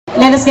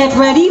let's get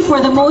ready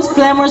for the most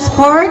glamorous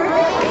part,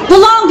 the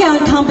long gown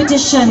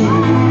competition.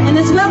 And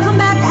let's welcome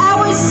back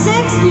our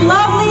 6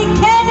 lovely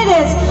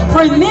candidates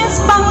for Miss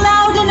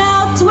Panglao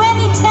Danao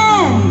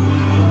 2010.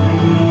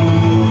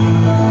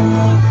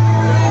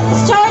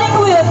 Starting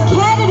with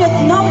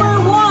candidate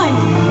number 1,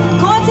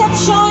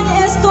 Concepcion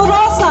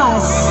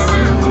Estorosas.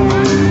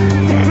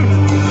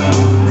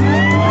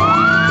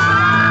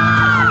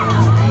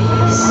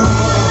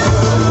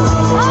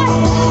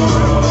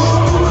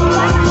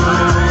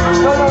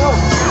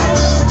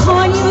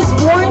 Connie was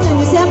born on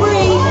December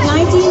 8,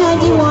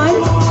 1991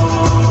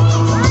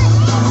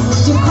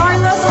 to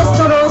Carlos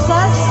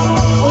Estorosas,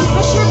 a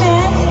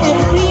fisherman, and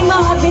Prima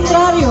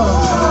Arbitrario,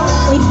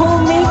 a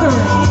homemaker.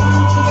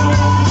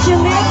 She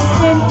lives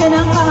in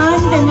Canangkaan,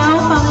 Danao,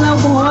 Panglao,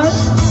 Bohol.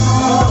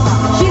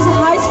 She's a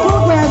high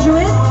school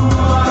graduate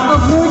of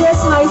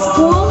Lourdes High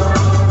School.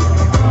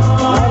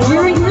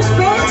 During her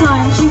spare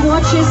time, she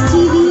watches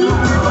TV,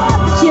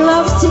 she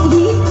loves to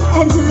eat,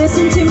 and to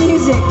listen to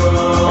music.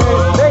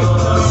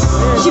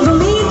 She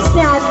believes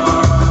that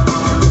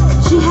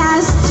she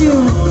has to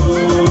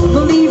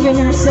believe in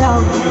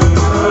herself.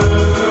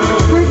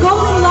 Her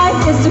goal in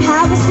life is to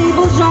have a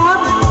stable job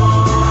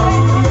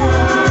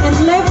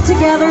and live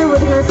together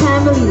with her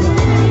family.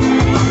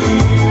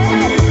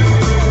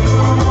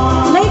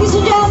 Ladies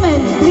and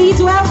gentlemen, please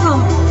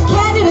welcome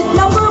candidate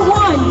number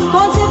 1,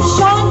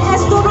 Concepcion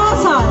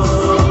Estorosas.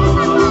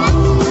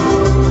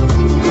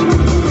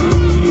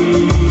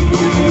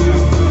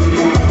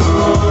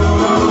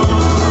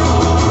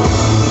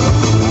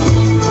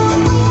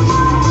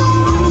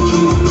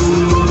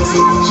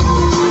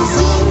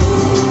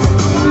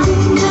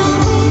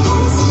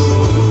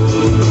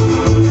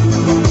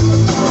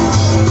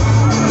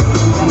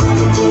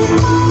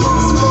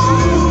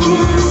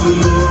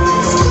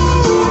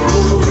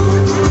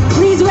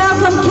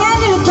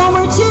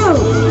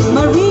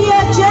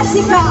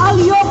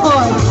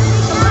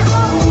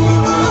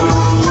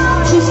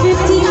 She's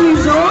 15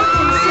 years old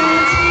and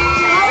stands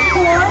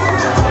 5'4"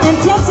 and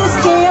tips a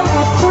scale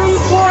at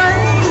 34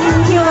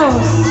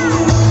 kilos.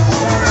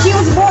 She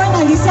was born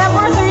on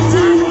December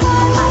 13,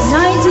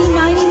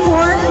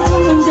 1994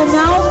 in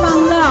Danao,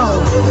 Panglao.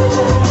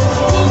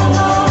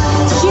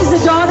 She's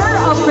the daughter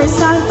of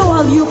Crisanto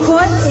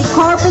Aliucot, a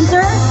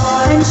carpenter,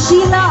 and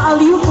Sheila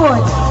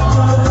Aliucot,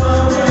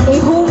 a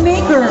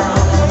homemaker.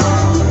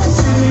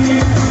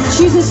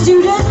 She's a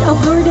student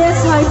of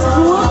Lourdes High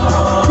School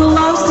who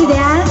loves to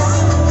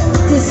dance,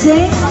 to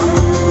sing,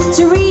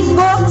 to read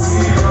books,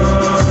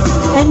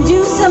 and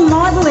do some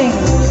modeling.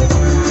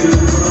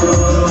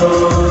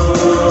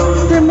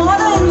 Her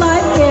motto in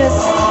life is,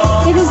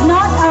 "It is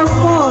not our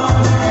fault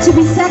to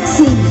be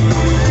sexy.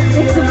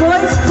 It's the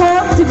boys'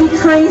 fault to be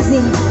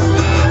crazy."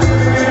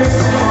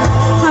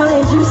 How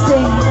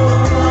interesting.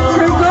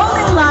 Her goal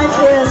in life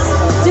is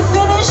to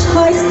finish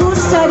high school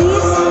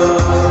studies,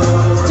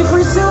 to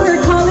pursue her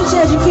college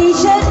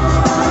education,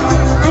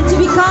 and to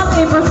become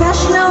a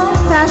professional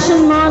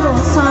fashion model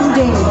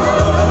someday.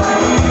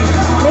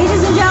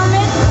 Ladies and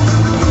gentlemen,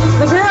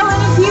 the girl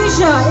in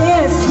fuchsia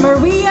is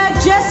Maria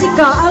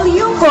Jessica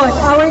Aliucot,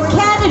 our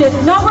candidate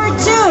number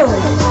 2.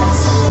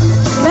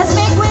 Let's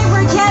make way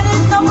for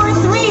candidate number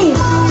 3,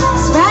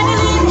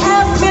 Vanilyn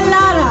F.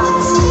 Pilara.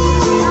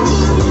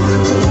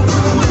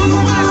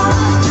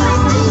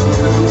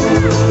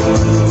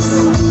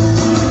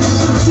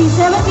 She's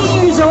 17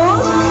 years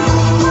old,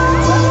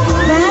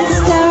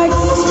 stands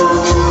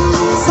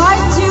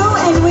 5'2"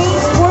 and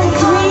weighs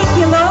 43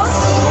 kilos.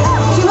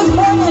 She was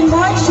born on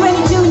March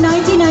 22,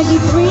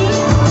 1993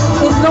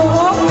 in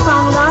Loob,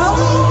 Panglao,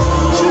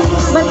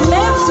 but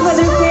lives with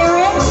her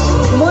parents,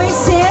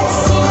 Moises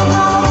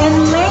and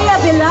Leia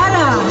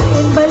Pilara,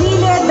 in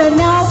Balile,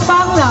 Danao,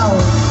 Panglao.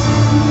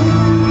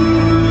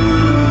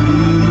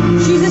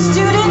 She's a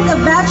student of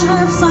Bachelor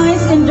of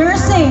Science in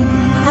Nursing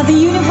at the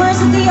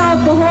University of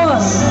Bohol.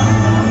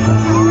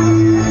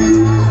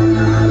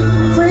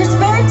 For her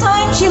spare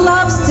time, she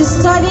loves to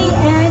study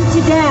and to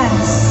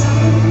dance.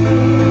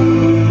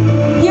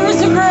 Here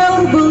is a girl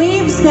who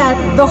believes that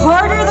the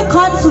harder the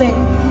conflict,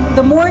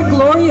 the more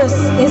glorious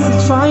is the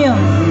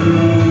triumph.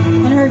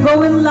 And her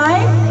goal in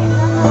life,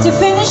 to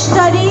finish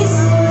studies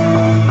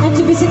and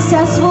to be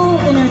successful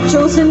in her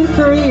chosen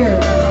career.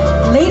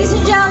 Ladies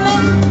and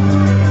gentlemen,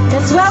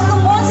 let's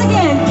welcome once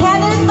again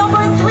candidate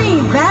number 3,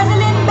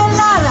 Vanilyn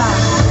Pilara.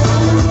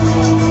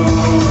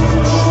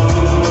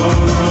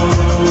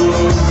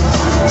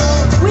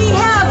 We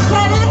have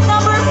candidate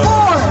number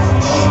 4,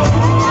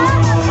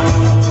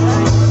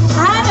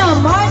 Anna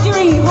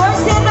Marjorie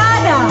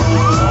Horsenada.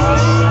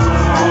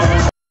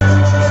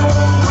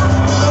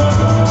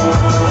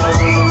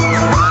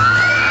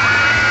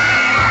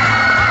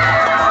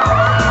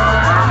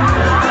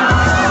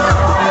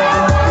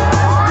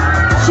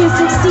 She's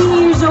 16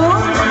 years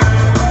old,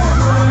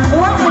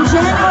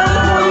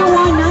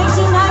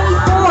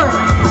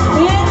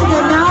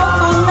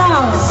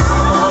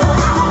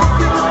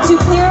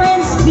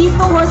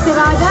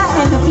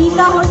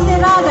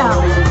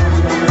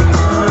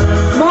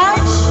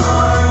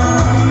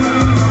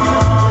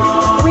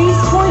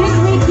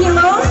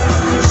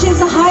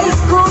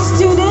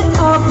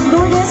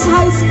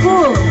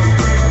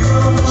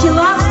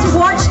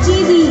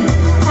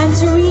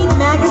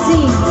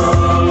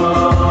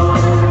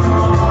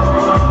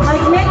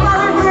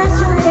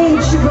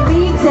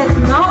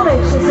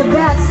 knowledge is the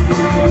best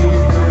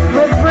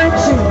with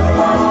virtue.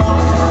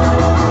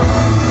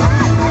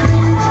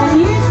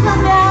 And years from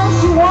now,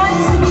 she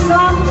wants to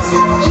become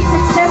a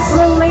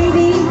successful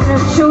lady in her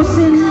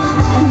chosen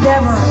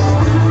endeavor.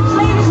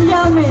 Ladies and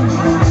gentlemen,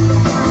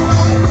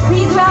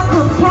 please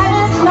welcome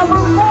candidate number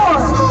 4.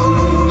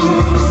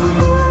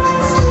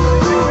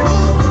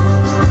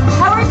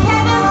 Our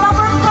candidate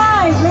number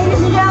 5,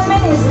 ladies and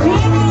gentlemen, is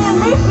Mimi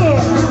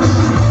Enrique.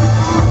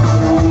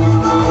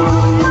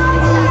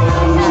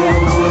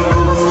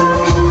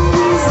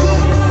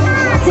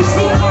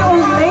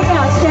 16-year-old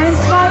Leia stands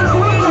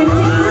 5'3" and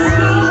takes the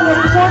scale at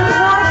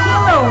 44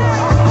 kilos.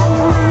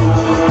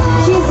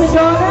 She is the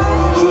daughter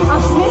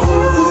of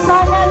Mrs.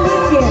 Susana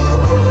Lique,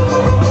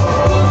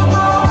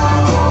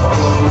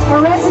 a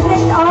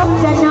resident of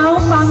Danao,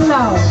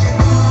 Panglao.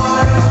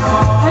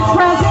 At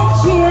present,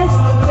 she is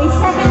a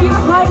second-year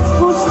high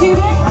school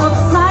student of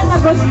San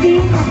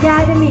Agustin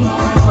Academy,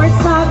 or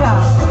Saga.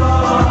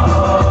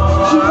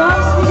 She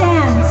loves to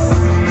dance.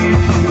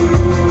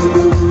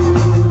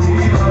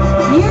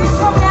 Years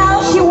from now,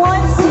 she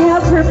wants to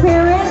help her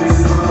parents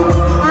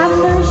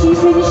after she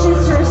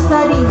finishes her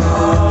studies.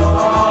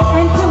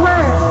 And to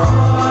her,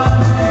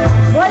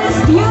 what is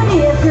beauty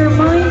if your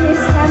mind is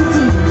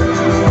empty?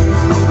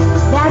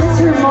 That is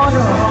her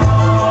motto.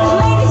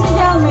 Ladies and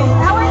gentlemen,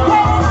 our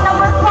candidate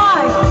number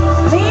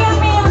 5, Leia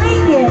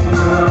Enrique.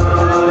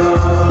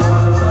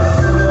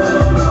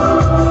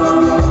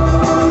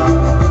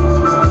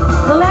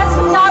 The last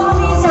but not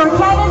least, our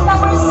candidate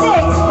number 6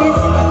 is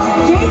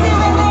Jason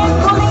Rene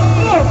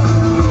Colingkit.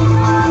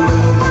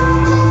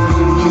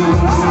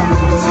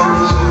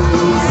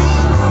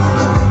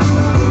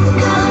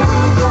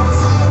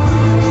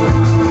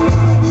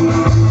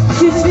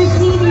 She's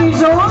 15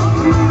 years old,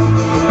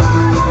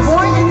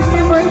 born on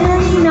December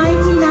 30,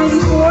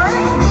 1994.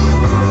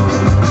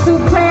 Two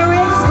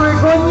parents were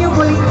Gonyo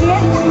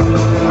Colingkit,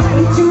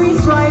 a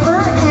tourist driver,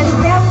 and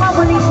Thelma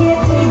Colingkit,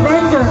 a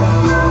vendor.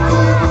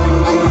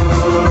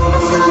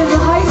 She's a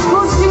high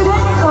school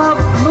student of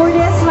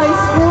Lourdes High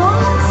School,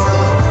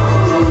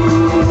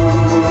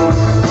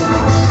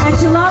 and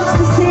she loves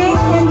to sing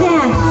and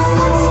dance.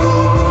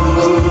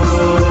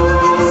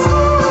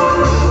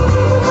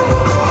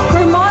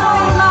 Her motto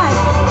in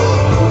life: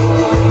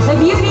 the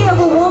beauty of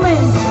a woman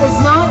is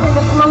not in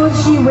the clothes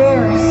she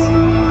wears,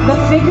 the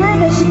figure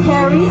that she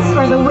carries,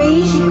 or the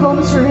way she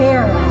combs her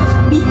hair,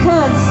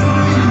 because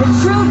the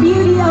true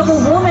beauty of a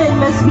woman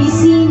must be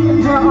seen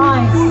in her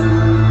eyes.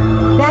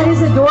 That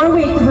is a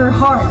doorway to her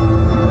heart,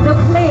 the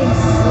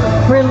place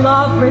where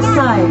love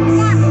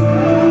resides.